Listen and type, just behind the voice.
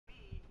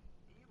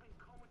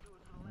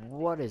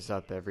What is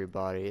up,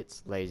 everybody?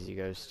 It's Lazy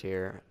Ghost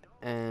here,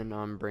 and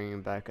I'm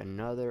bringing back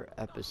another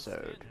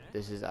episode.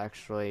 This is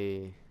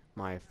actually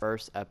my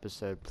first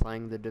episode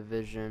playing The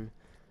Division.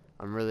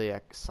 I'm really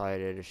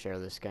excited to share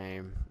this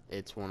game.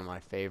 It's one of my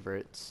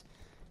favorites,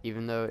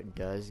 even though it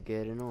does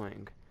get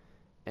annoying.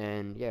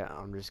 And yeah,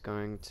 I'm just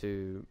going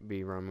to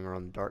be roaming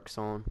around the Dark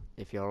Zone.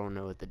 If y'all don't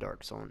know what the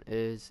Dark Zone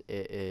is,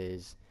 it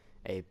is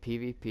a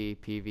PvP,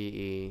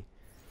 PvE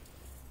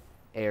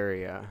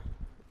area,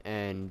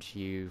 and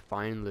you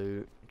find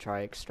loot,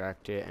 try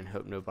extract it, and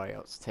hope nobody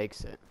else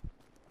takes it.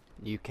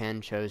 You can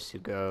choose to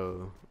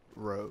go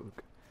rogue,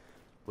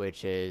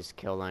 which is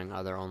killing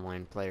other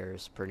online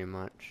players pretty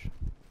much.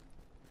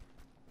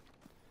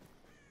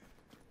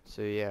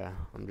 So yeah,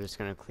 I'm just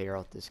gonna clear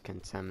out this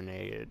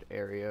contaminated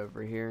area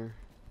over here.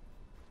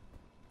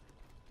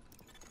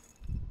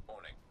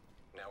 Warning.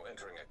 Now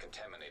entering a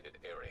contaminated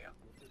area.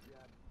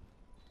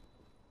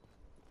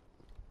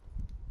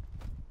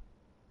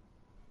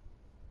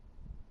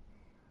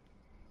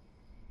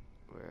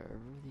 Wherever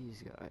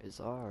these guys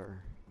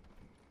are,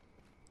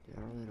 yeah,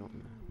 I really don't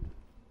know.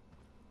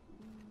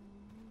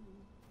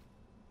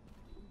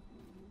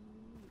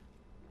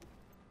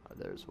 Oh,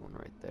 there's one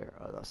right there.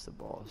 Oh, that's the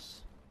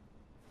boss.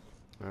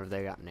 Whenever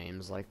they got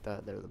names like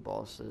that, they're the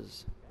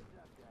bosses.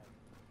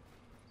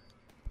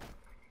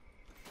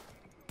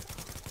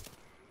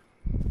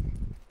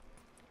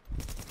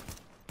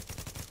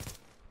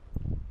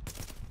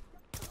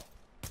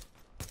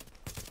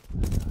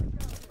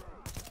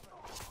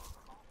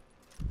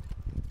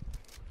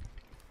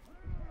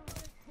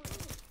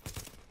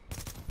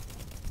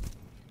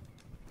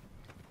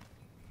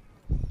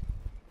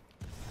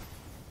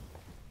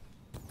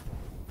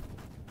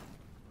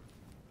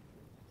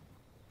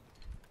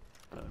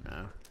 Oh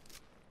no.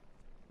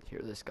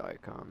 Here this guy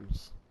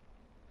comes.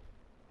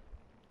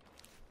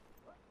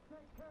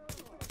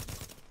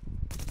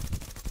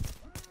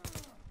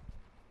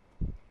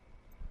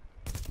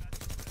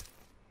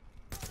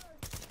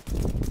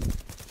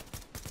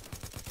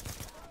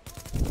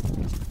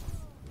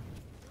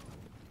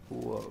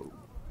 Whoa.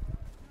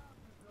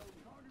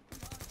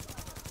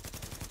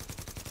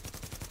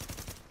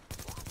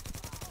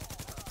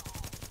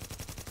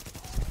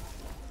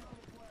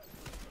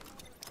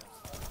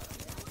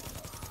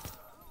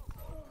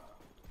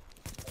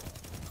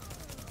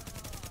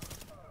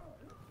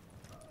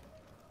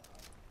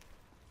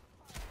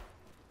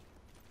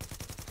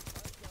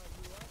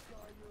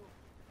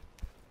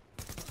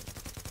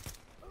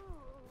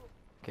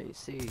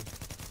 KC.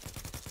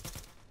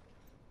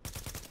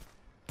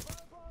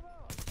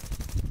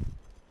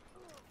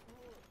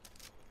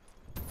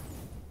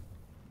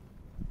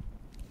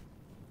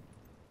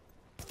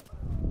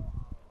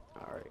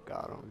 Alright,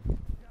 got him.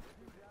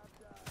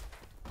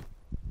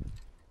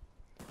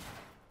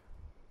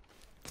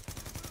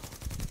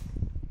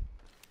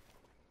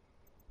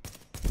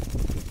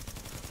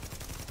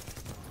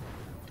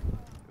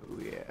 Oh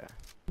yeah.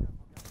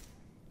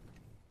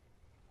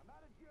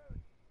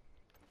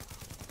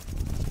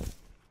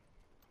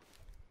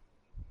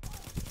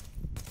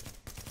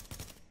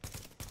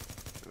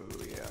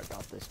 Oh yeah, I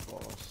got this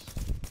boss.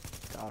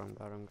 Got him,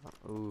 got him, got him.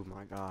 Oh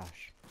my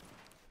gosh.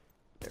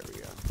 There we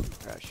go.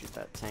 Gotta shoot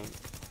that tank.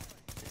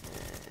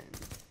 And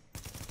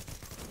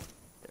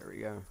there we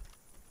go.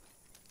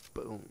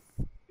 Boom.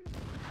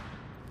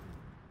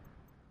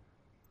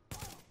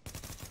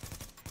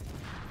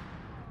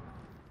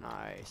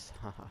 Nice.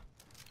 Haha.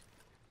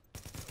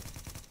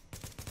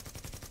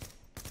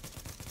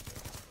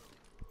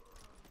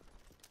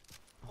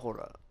 Hold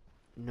up.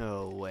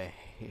 No way.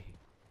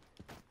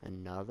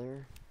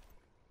 Another?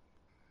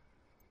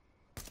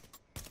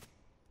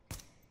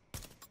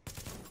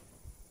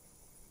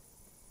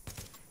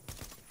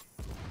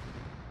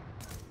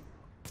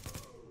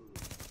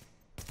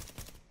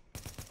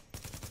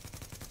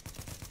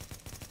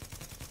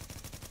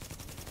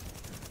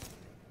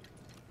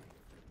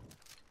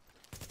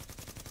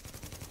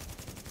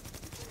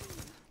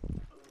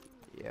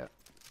 Yep.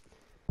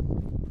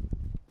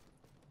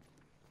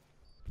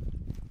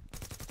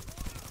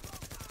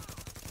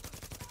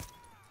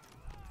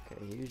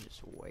 Okay, he was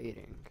just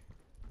waiting.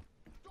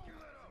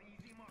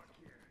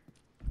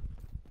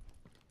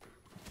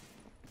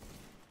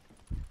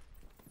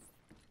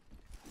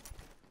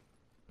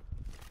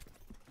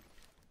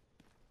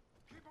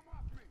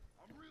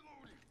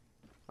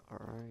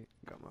 Alright,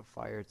 got my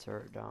fire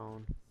turret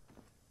down.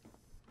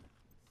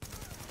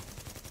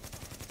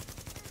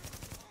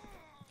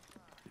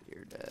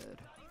 You're dead.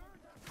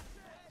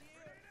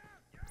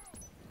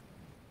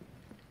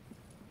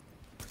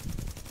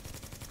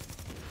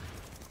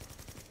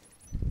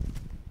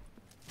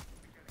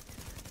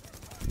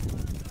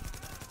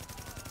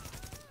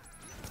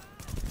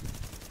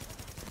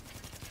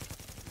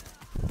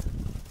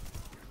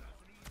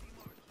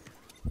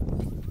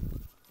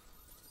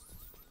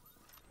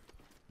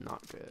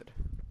 Not good.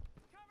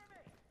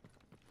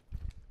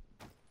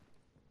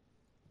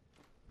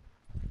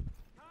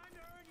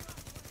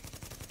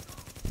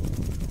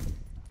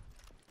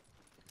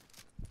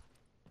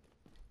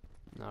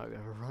 Now I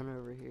gotta run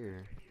over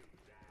here.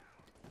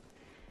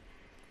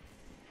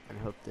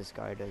 this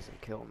guy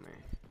doesn't kill me.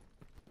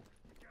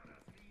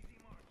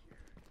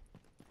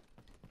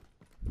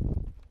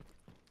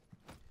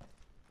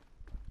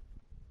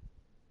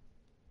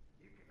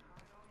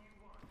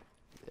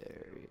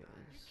 There he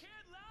is.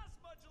 Can't last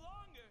much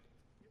longer.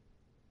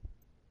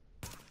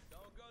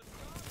 Don't go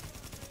strong on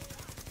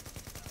me.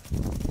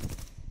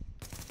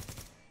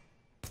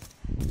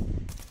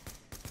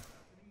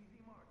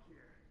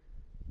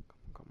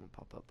 Come on,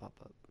 pop up, pop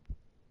up.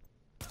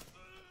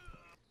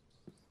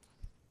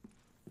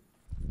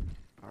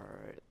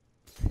 Alright.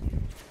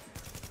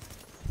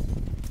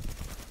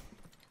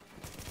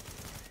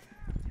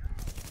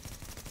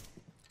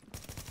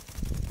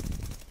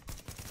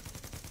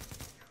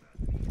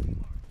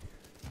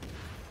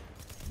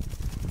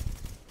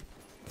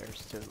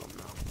 There's two of them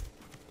now.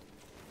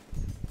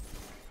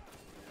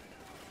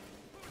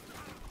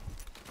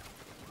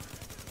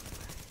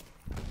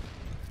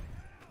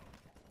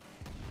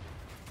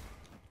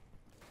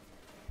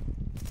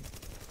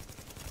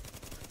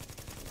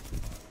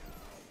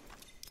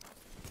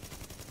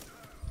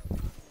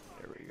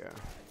 There we go.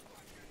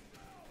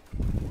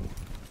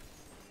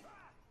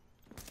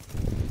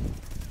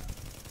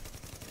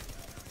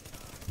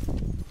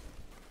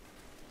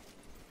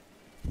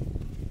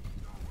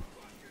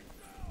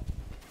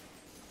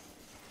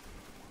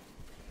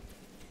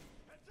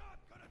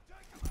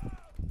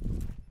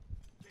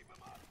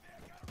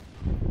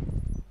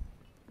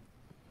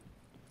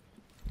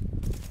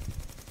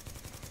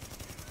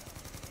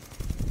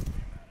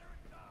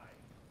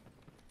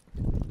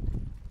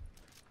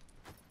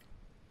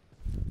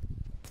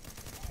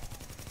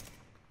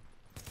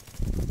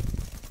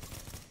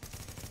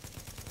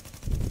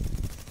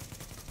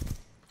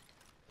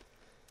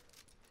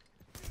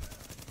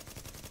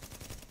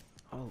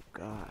 Oh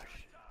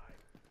gosh.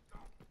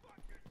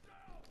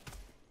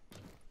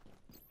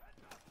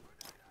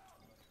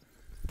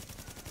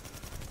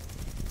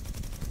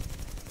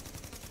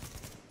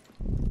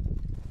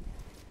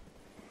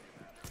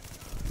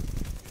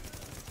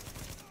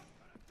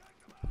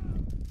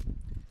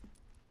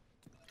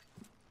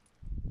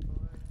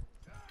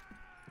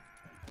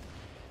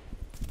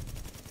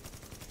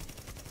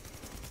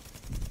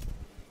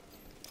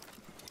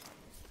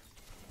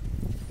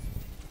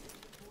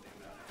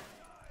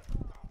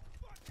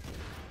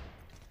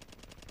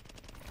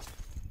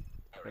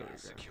 There Area we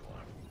secure.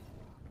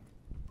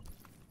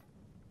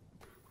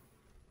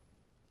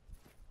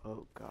 go.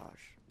 Oh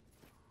gosh.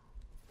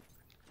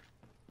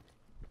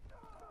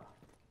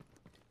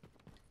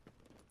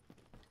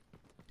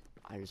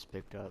 I just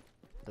picked up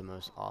the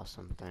most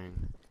awesome thing.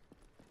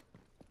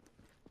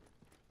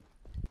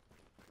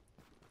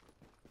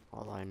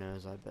 All I know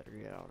is I better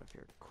get out of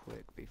here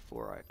quick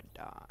before I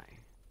die.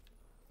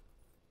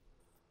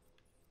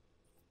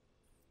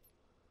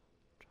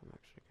 I'm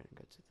actually gonna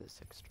go to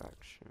this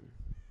extraction.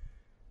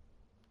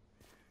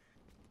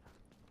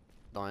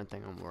 The only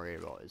thing I'm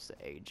worried about is the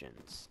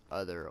agents.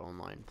 Other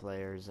online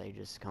players, they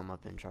just come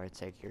up and try to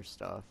take your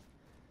stuff.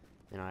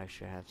 And I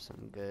actually have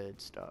some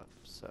good stuff,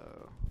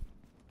 so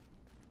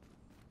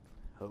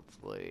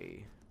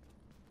hopefully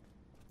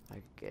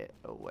I get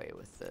away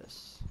with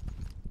this.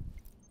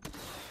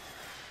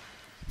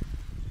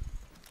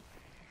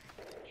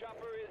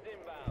 Chopper is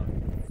inbound.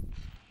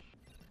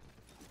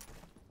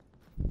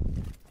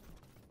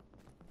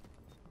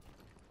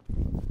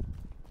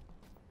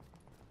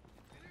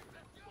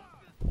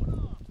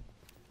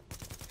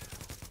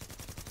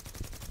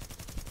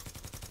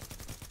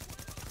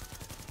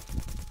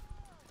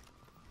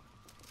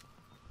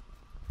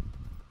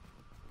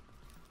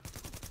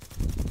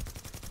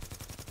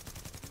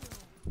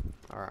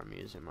 Alright, I'm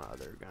using my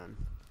other gun.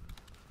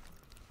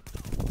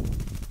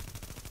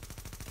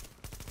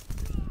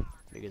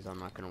 Because I'm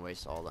not gonna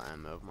waste all the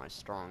ammo of my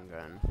strong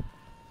gun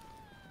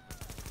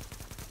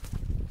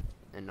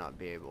and not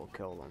be able to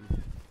kill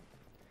them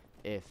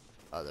if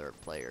other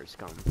players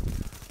come.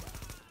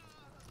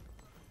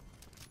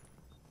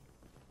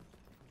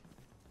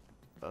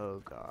 Oh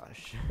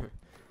gosh.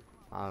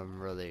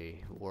 I'm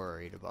really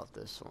worried about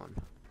this one.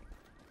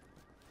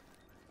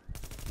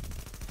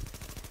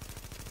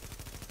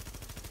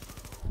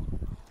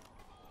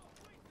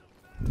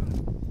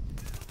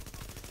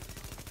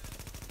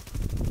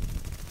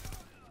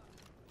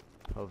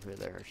 Hopefully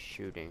they're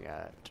shooting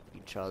at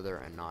each other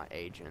and not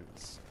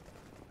agents.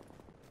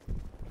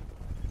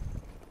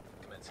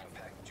 Commencing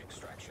package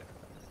extraction.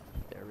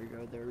 There we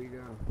go, there we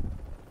go.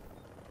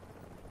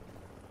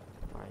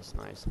 Nice,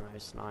 nice,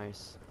 nice,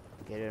 nice.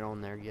 Get it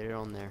on there, get it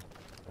on there.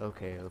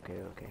 Okay,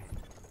 okay, okay.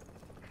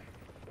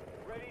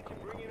 Ready to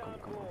bring it on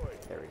Come on. board.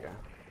 There we go.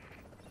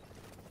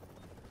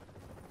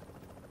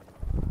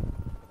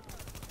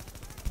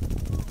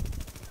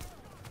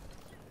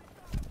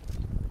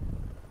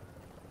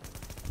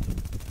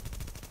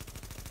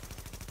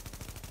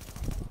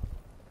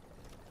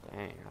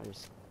 Dang, I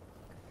just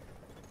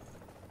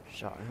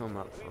shot him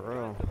up for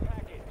real. The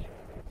package.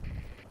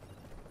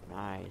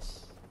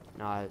 Nice.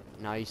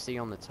 Now you see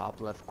on the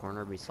top left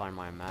corner beside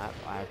my map,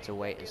 I have to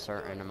wait a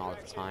certain amount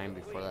of time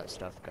before that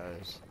stuff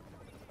goes.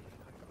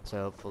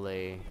 So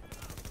hopefully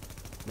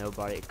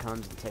Nobody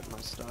comes and take my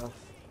stuff.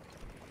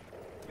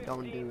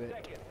 Don't do 15 it.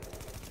 seconds.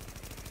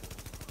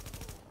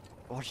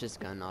 Watch this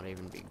gun not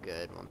even be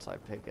good once I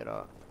pick it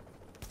up.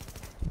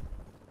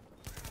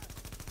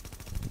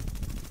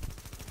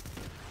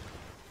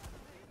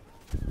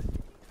 Confirmed.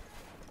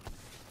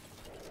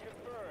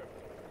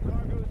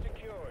 Cargo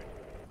secured.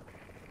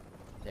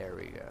 There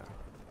we go.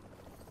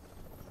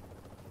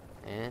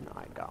 And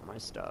I got my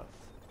stuff.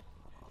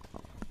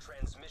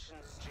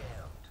 Transmissions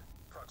jammed.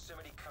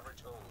 Proximity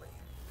coverage only.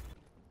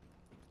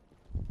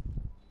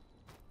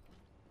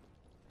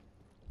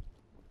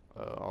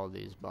 All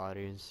these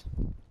bodies.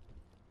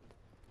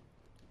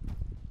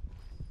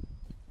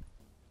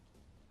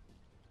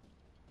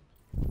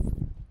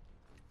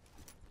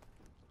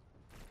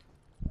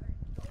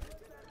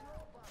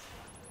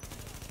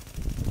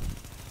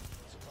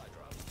 Supply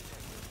drops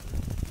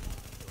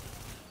detected.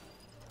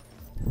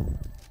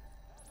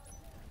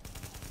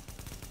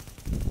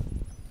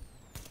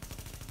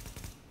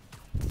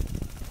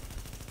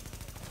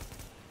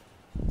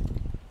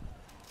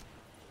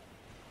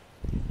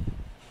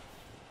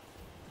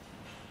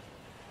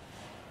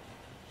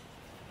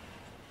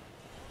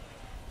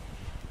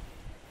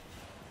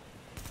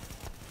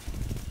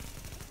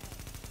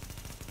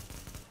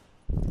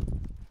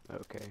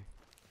 Okay.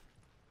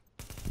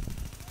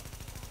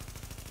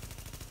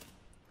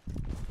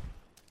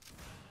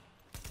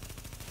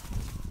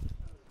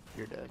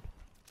 You're dead.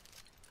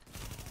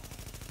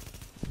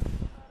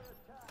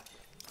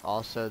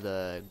 Also,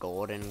 the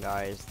golden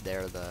guys,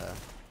 they're the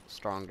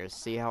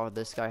strongest. See how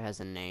this guy has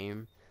a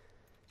name?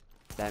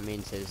 That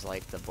means he's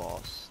like the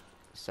boss.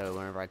 So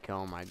whenever I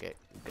kill him, I get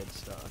good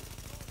stuff.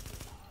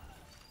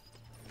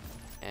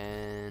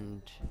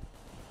 And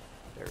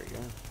there we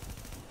go.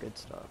 Good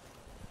stuff.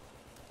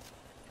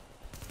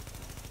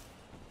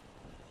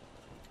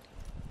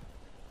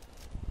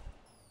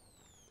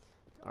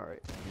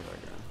 Alright, here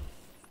I go.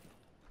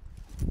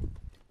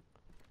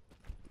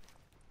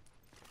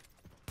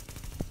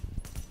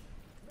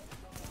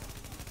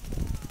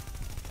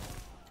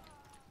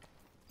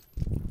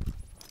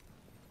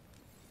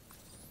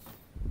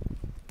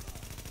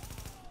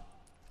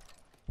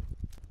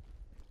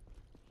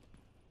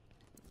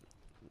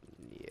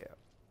 Yeah.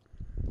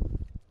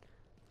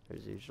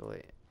 There's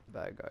usually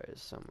bad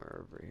guys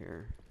somewhere over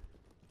here.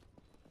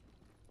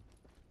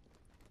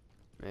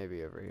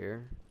 Maybe over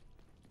here.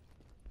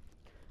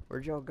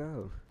 Where'd y'all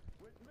go?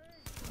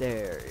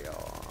 There y'all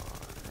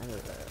are. Hello.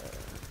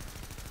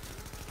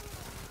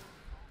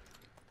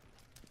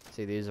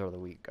 See, these are the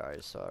weak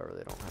guys, so I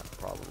really don't have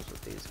problems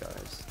with these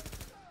guys.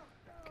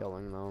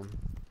 Killing them.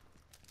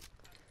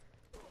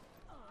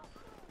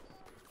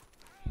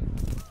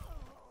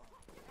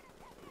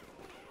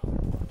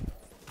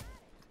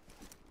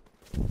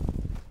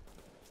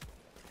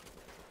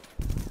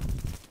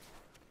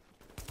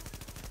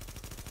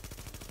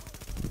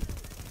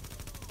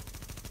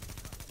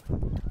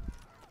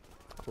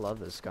 I love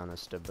this gun. The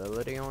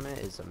stability on it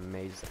is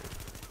amazing.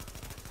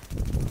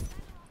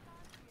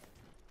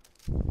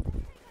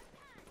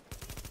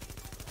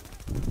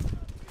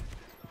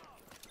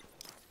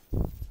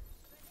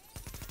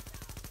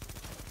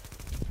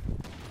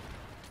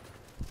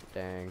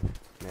 Dang,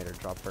 made her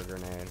drop her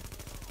grenade.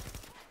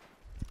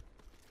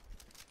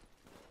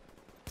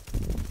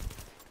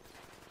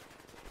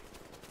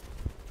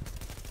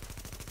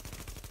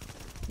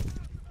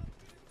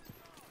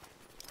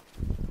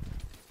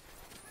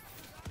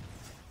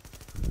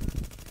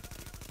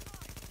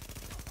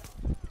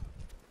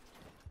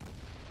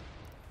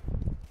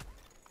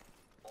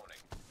 Warning.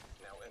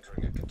 Now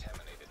entering a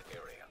contaminated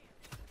area.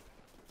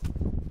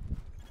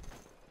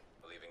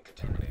 Leaving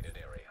contaminated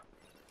area.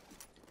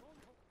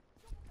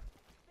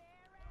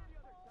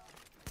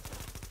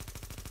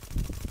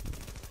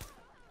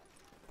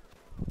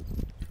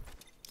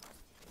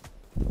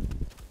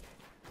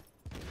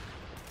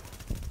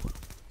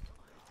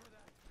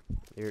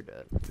 You're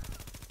dead.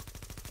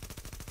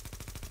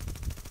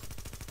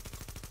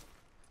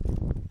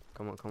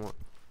 Come on, come on.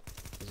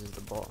 This is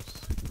the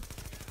boss.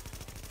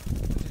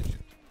 Attention.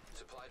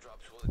 Supply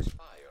drops will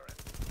expire in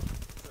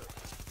 30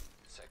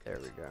 seconds. There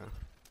we go.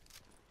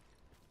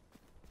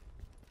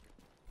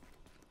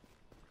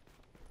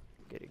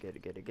 Get it, get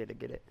it, get it, get it,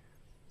 get it.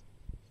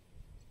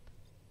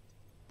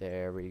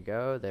 There we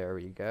go, there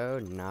we go.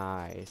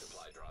 Nice.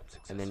 Supply drops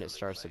And then it successfully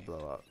starts to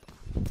claimed. blow up.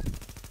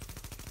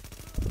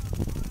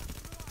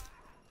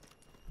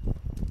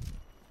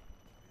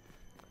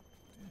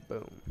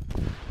 Boom.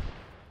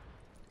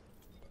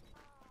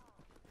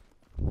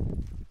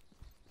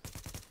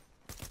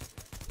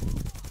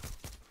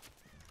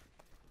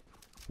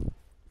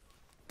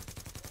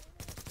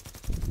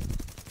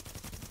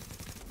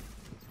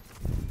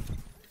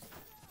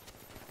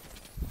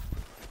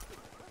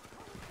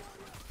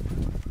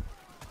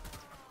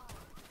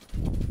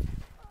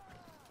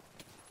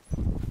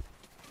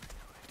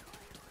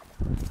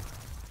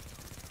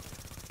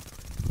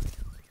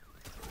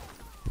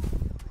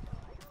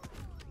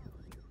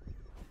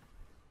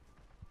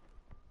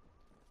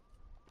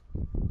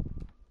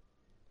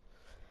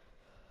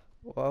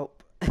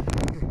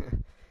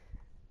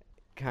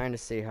 kind of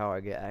see how I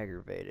get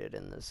aggravated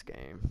in this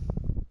game.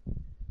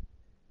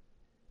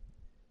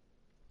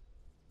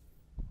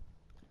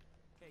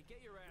 Hey,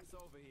 get your ass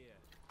over here.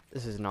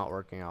 This is not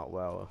working out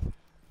well.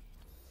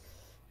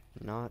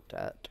 Not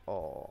at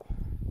all.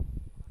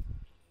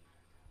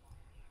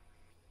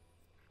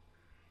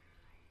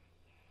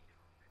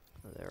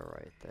 They're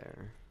right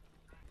there.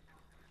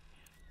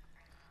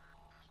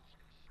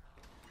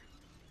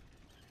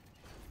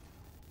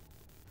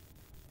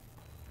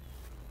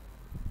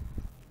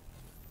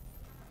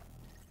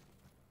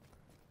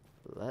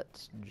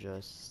 Let's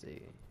just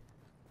see.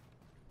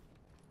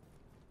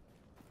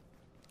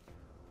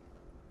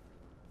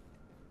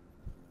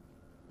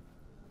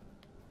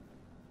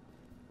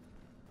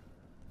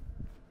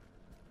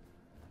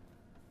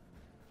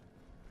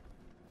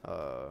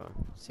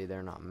 See,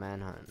 they're not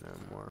manhunting no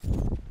more.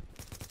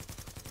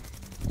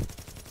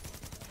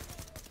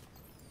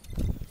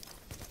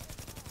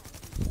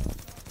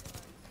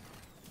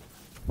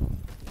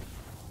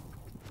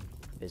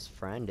 His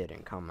friend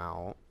didn't come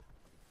out.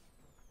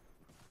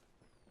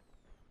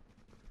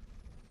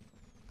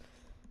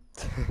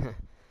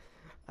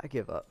 I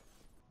give up.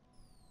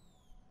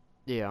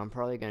 Yeah, I'm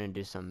probably gonna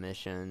do some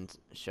missions,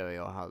 show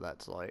y'all how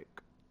that's like.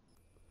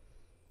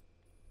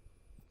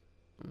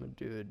 I'm gonna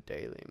do a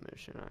daily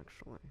mission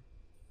actually.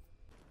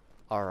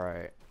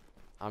 Alright,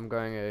 I'm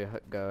going to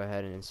go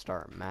ahead and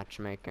start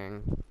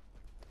matchmaking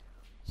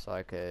so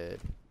I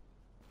could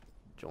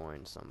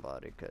join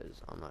somebody,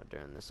 because I'm not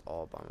doing this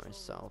all by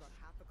myself.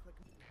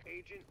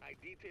 Agent, I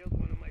detailed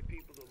one of my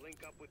people to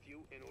link up with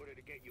you in order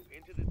to get you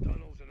into the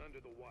tunnels and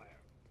under the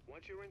wire.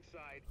 Once you're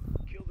inside,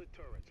 kill the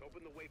turrets,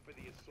 open the way for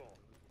the assault.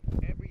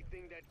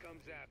 Everything that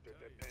comes after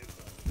depends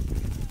on you.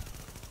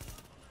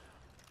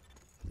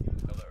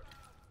 Alert.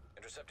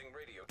 Intercepting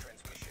radio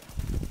transmission.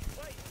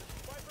 Light,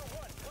 Viper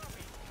 1,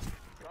 copy.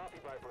 Copy,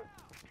 Viper.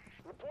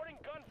 Reporting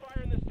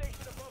gunfire in the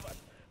station above us.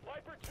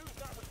 Viper 2's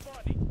not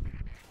responding.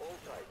 Hold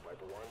tight,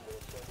 Viper 1.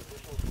 We'll send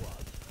additional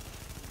squads.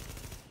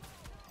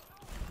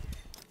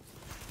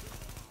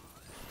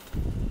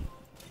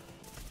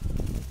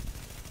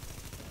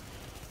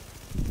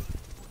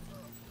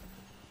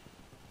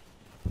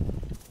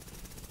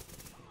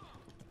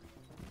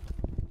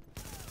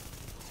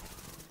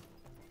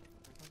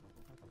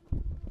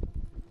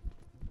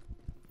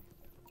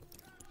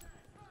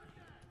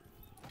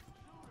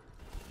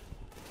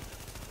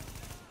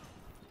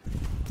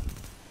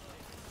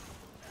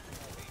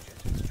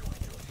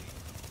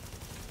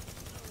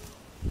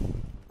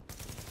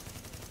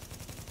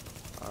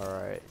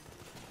 Alright.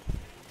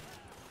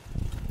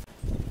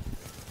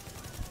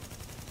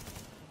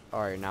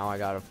 Alright, now I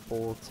got a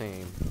full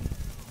team.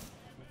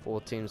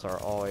 Full teams are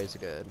always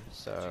good,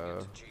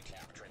 so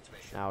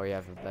now we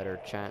have a better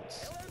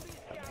chance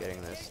of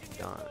getting this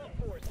done.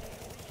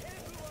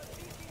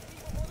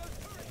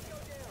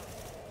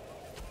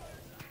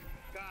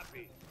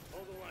 Copy.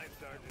 Hold the line,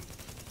 Sergeant.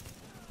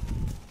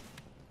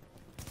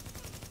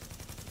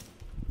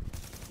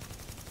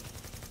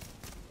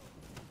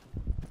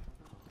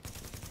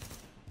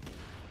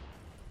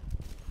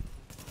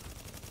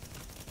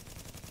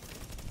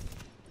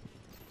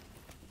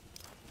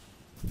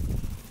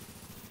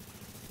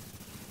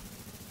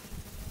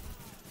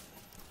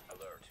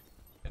 Alert.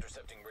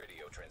 Intercepting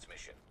radio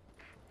transmission.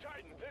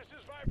 Titan, this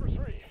is Viper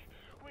 3.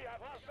 We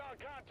have hostile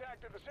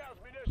contact at the South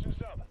Munitions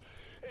Sub.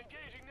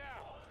 Engaging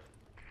now.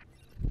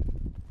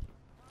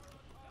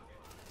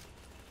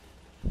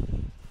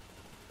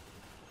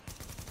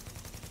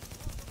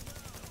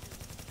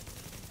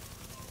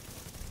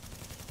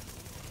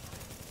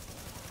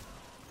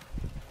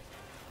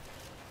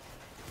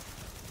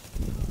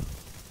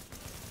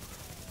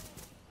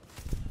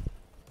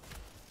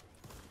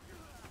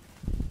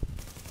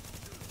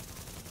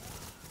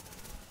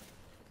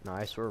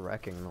 Nice, we're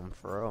wrecking them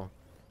for real.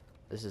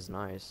 This is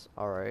nice.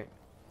 Alright,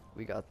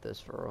 we got this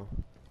for real.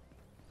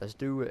 Let's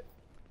do it.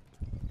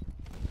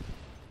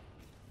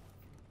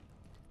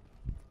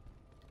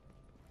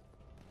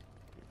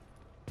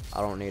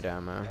 I don't need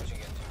ammo. Patching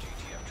into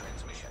GTF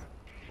transmission.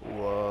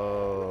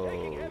 Whoa.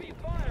 Taking heavy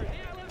fire. The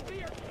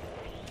LMB are...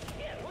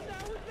 Shit, what the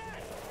hell was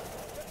that?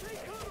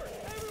 Take cover.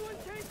 Everyone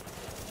take...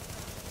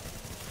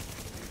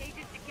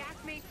 Agent, the gas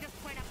main just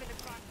went up in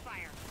the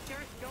crossfire.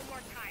 There is no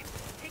more time.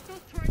 Take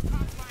those turrets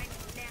offline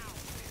now.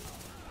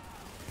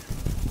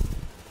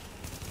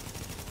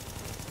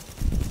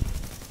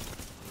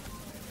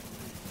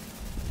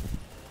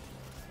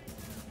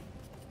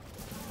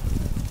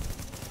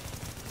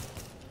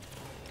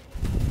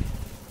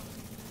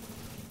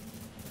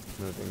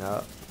 Moving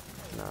up.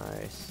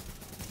 Nice.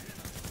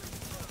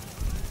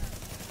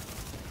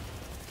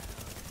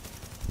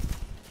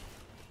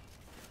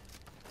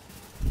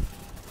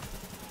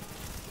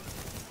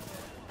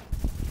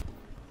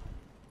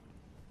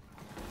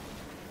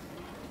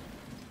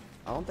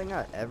 I don't think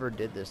I ever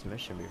did this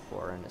mission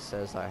before, and it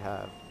says I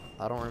have.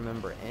 I don't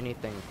remember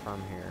anything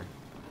from here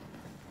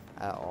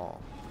at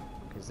all,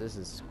 because this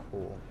is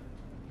cool.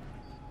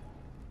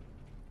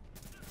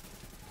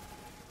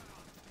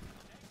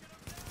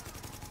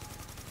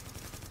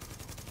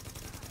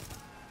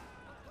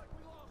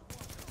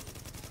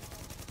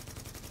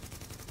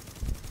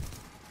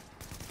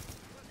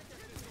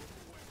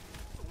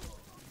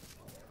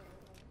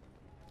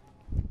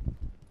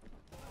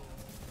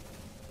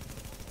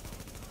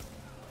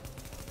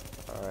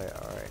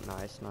 Alright,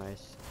 nice,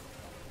 nice.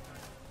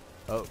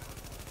 Oh,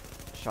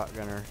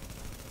 shotgunner.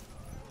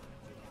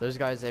 Those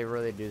guys, they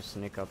really do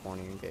sneak up on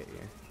you and get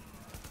you.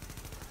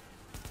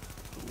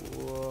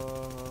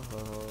 Whoa.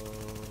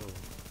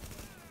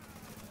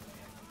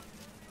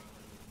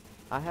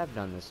 I have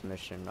done this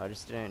mission, I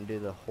just didn't do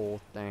the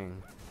whole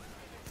thing.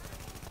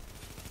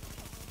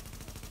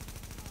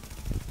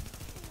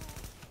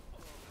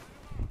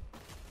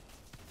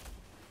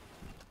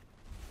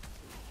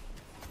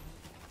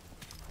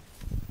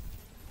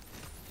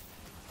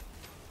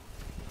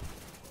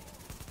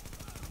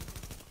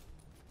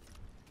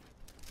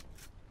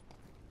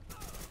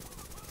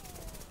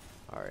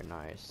 Alright,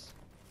 nice.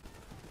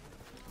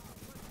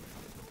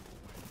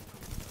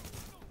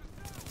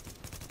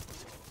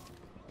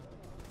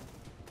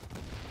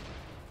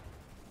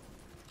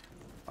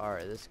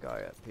 Alright, this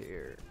guy up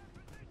here.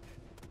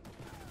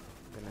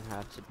 I'm gonna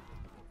have to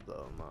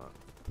blow him up.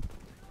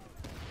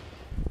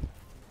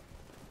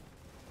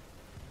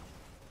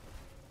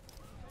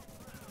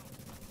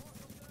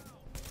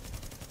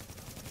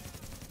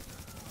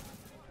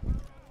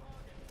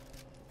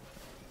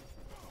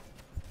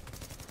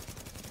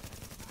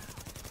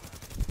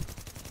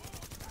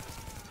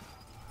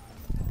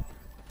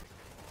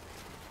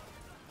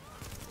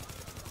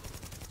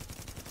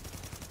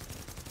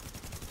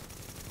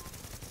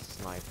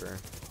 Sniper.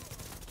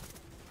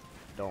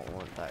 Don't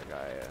want that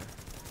guy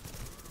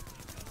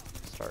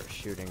start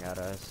shooting at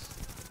us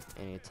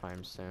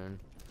anytime soon.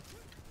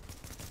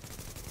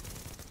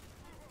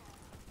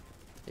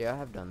 Yeah, I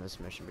have done this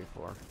mission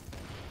before.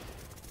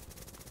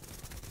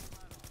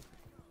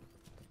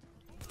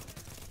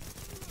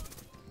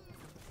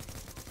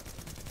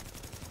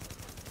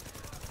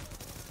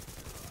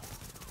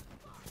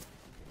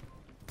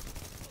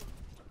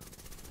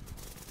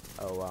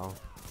 Oh wow.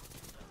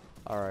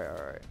 Alright,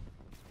 alright.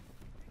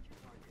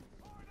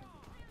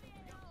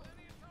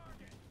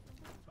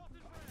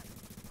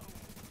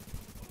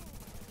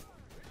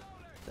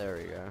 There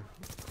we go.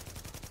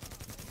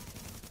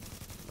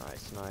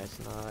 Nice, nice,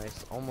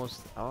 nice.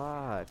 Almost.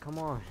 Ah, come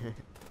on.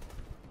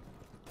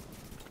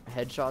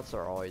 Headshots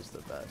are always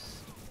the best.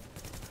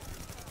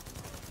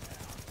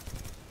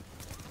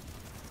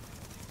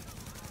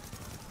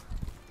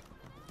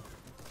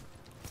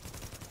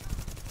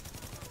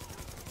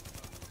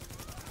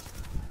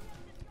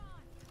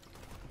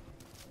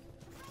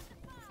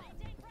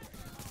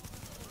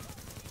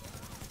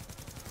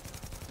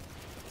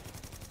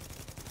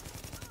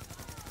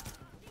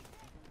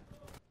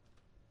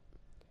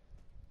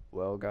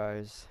 Well,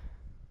 guys,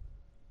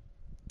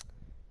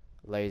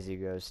 Lazy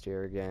Ghost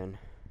here again,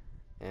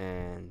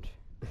 and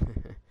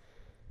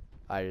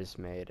I just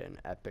made an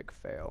epic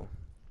fail.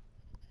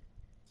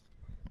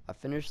 I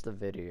finished the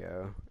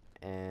video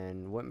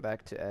and went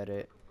back to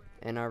edit,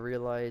 and I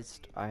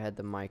realized I had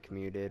the mic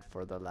muted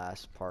for the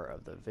last part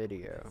of the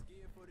video.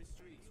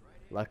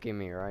 Lucky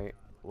me, right?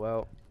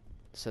 Well,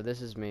 so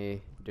this is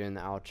me doing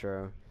the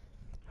outro.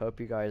 Hope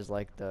you guys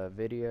liked the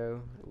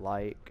video.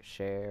 Like,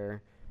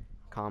 share,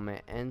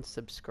 comment, and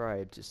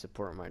subscribe to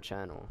support my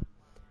channel.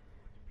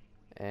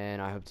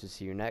 And I hope to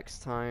see you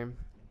next time.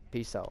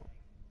 Peace out.